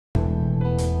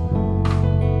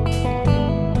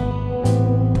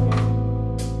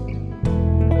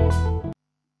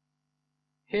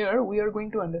here we are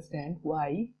going to understand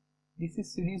why DC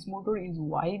series motor is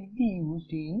widely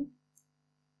used in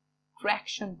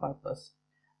traction purpose.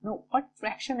 Now, what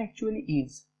traction actually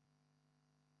is?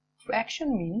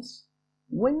 Traction means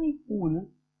when we pull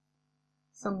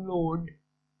some load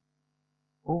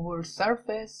over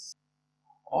surface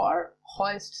or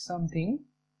hoist something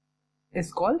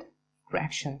is called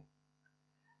traction.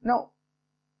 Now,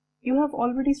 you have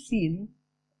already seen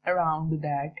around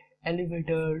that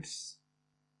elevators,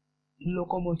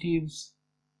 locomotives,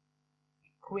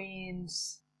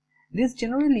 trains, these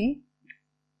generally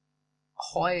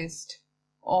hoist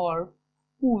or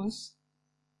pulls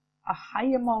a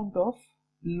high amount of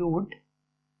load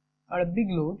or a big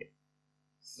load.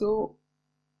 So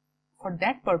for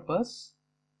that purpose,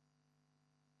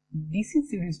 DC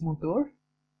series motor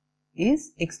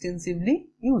is extensively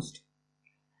used.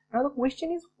 Now the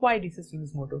question is, why DC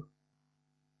series motor?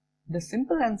 The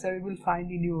simple answer you will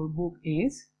find in your book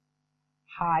is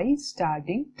high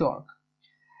starting torque.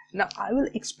 Now I will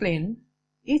explain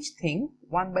each thing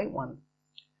one by one.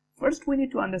 First, we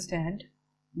need to understand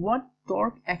what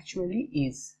torque actually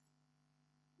is.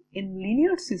 In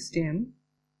linear system,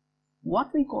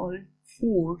 what we call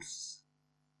force,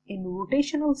 in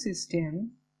rotational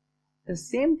system, the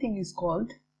same thing is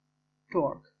called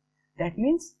torque. That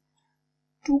means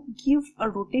to give a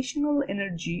rotational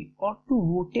energy or to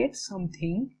rotate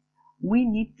something, we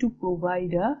need to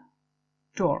provide a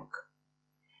torque.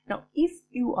 Now, if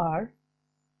you are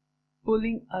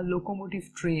pulling a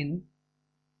locomotive train,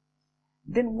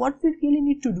 then what we really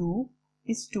need to do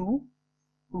is to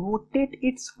rotate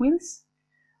its wheels.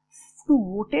 To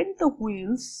rotate the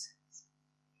wheels,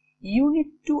 you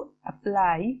need to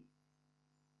apply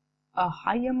a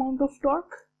high amount of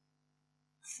torque.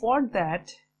 For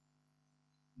that,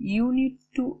 you need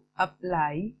to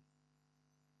apply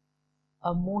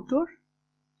a motor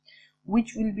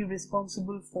which will be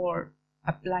responsible for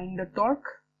applying the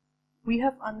torque. We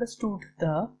have understood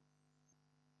the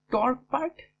torque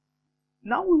part.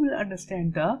 Now we will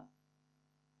understand the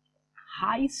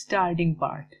high starting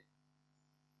part.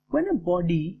 When a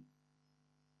body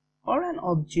or an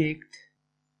object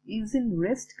is in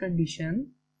rest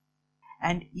condition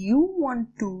and you want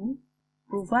to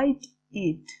provide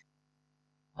it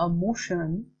a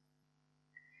motion,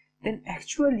 then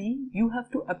actually you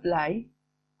have to apply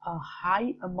a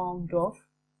high amount of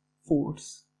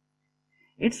force.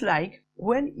 It's like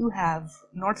when you have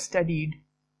not studied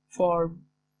for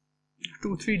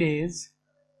 2-3 days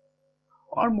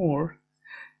or more,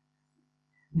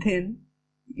 then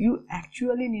you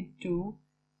actually need to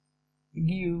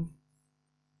give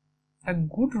a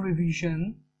good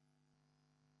revision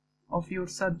of your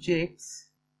subjects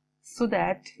so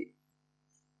that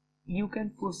you can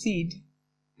proceed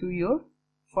to your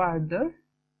further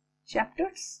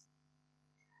chapters.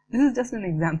 This is just an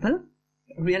example,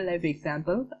 a real life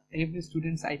example. Every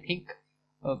students, I think,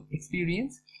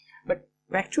 experience. But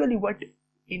actually what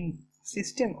in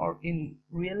system or in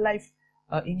real life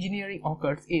engineering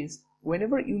occurs is,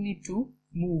 whenever you need to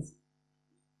move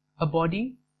a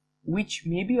body which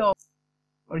may be of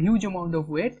a huge amount of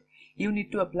weight, you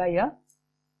need to apply a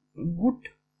good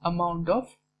amount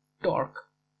of torque.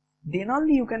 Then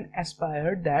only you can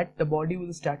aspire that the body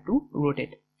will start to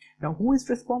rotate. Now, who is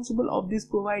responsible of this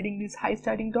providing this high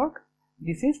starting torque?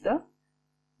 This is the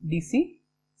DC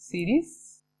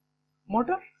series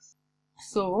motor.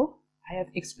 So I have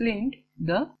explained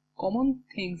the common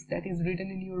things that is written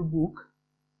in your book.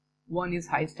 One is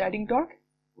high starting torque,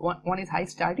 one is high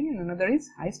starting, and another is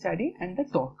high starting and the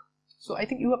torque. So I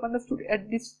think you have understood at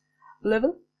this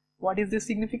level what is the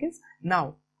significance.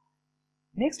 Now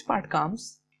next part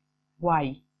comes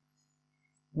why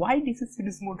DC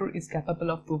series motor is capable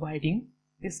of providing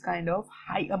this kind of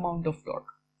high amount of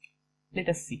torque. Let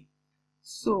us see.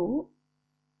 So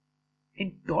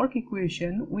in torque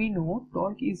equation, we know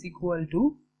torque is equal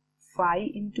to phi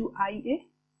into Ia.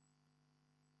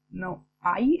 Now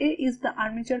Ia is the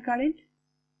armature current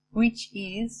which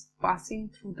is passing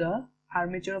through the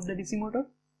armature of the DC motor.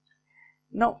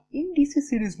 Now in DC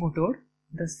series motor,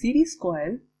 the series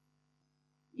coil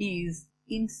is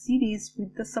in series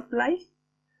with the supply.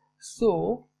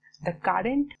 So the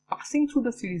current passing through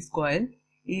the series coil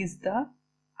is the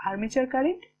armature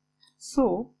current.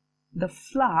 So the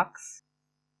flux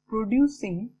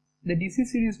producing the DC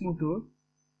series motor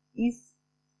is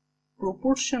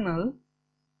proportional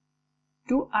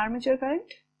to armature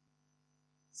current.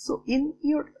 So in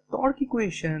your torque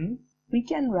equation, we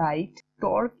can write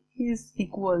torque is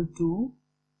equal to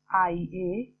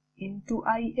Ia into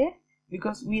Ia,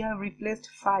 because we have replaced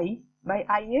phi by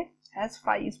Ia as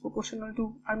phi is proportional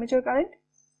to armature current,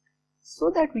 so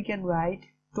that we can write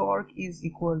torque is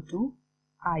equal to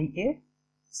Ia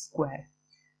square.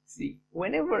 See,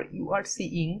 whenever you are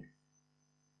seeing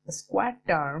a square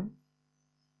term,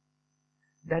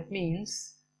 that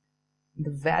means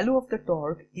the value of the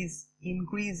torque is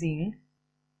increasing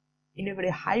in a very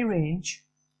high range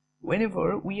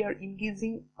whenever we are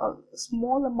increasing a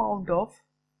small amount of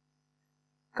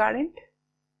current.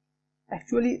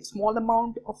 Actually, small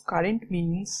amount of current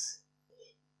means,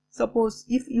 suppose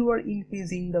if you are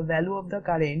increasing the value of the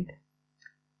current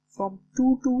from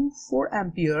 2 to 4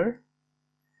 ampere,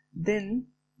 then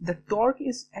the torque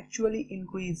is actually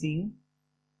increasing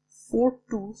 4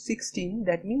 to 16,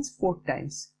 that means 4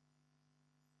 times.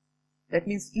 That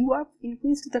means you have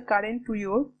increased the current to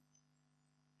your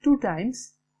 2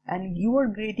 times and you are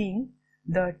getting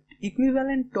the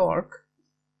equivalent torque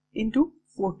into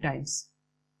 4 times.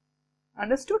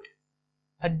 Understood?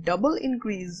 A double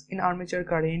increase in armature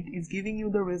current is giving you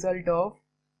the result of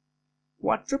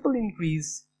quadruple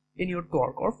increase in your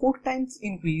torque, or 4 times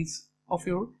increase of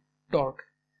your torque.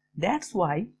 That's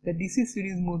why the DC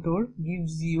series motor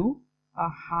gives you a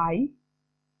high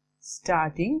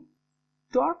starting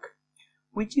torque,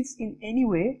 which is in any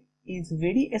way is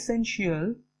very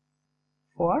essential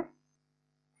for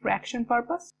traction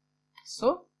purpose.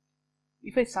 So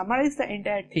if I summarize the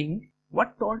entire thing,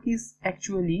 what torque is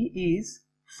actually is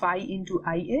phi into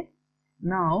Ia.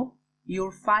 Now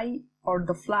your phi or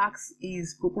the flux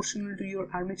is proportional to your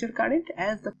armature current,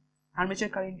 as the armature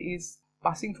current is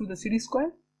passing through the series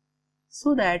coil,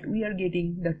 so that we are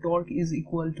getting the torque is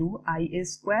equal to Ia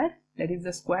square, that is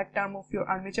the square term of your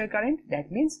armature current.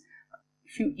 That means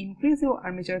if you increase your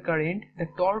armature current, the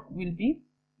torque will be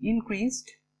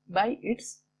increased by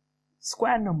its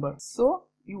square number, so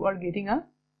you are getting a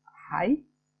high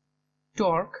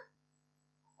torque.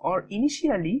 Or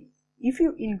initially, if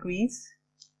you increase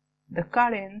the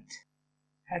current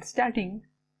at starting,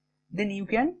 then you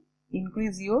can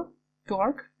increase your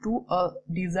torque to a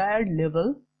desired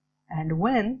level, and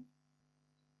when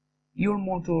your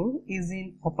motor is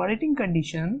in operating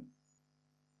condition,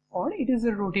 or it is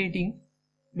a rotating,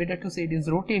 better to say it is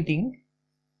rotating,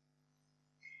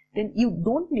 then you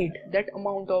don't need that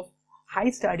amount of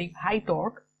high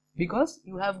torque, because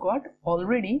you have got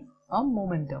already a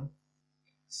momentum.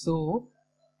 So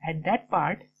at that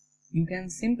part you can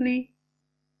simply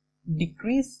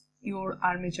decrease your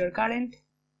armature current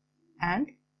and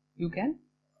you can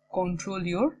control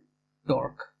your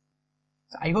torque.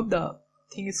 So I hope the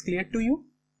thing is clear to you.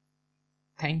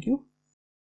 Thank you.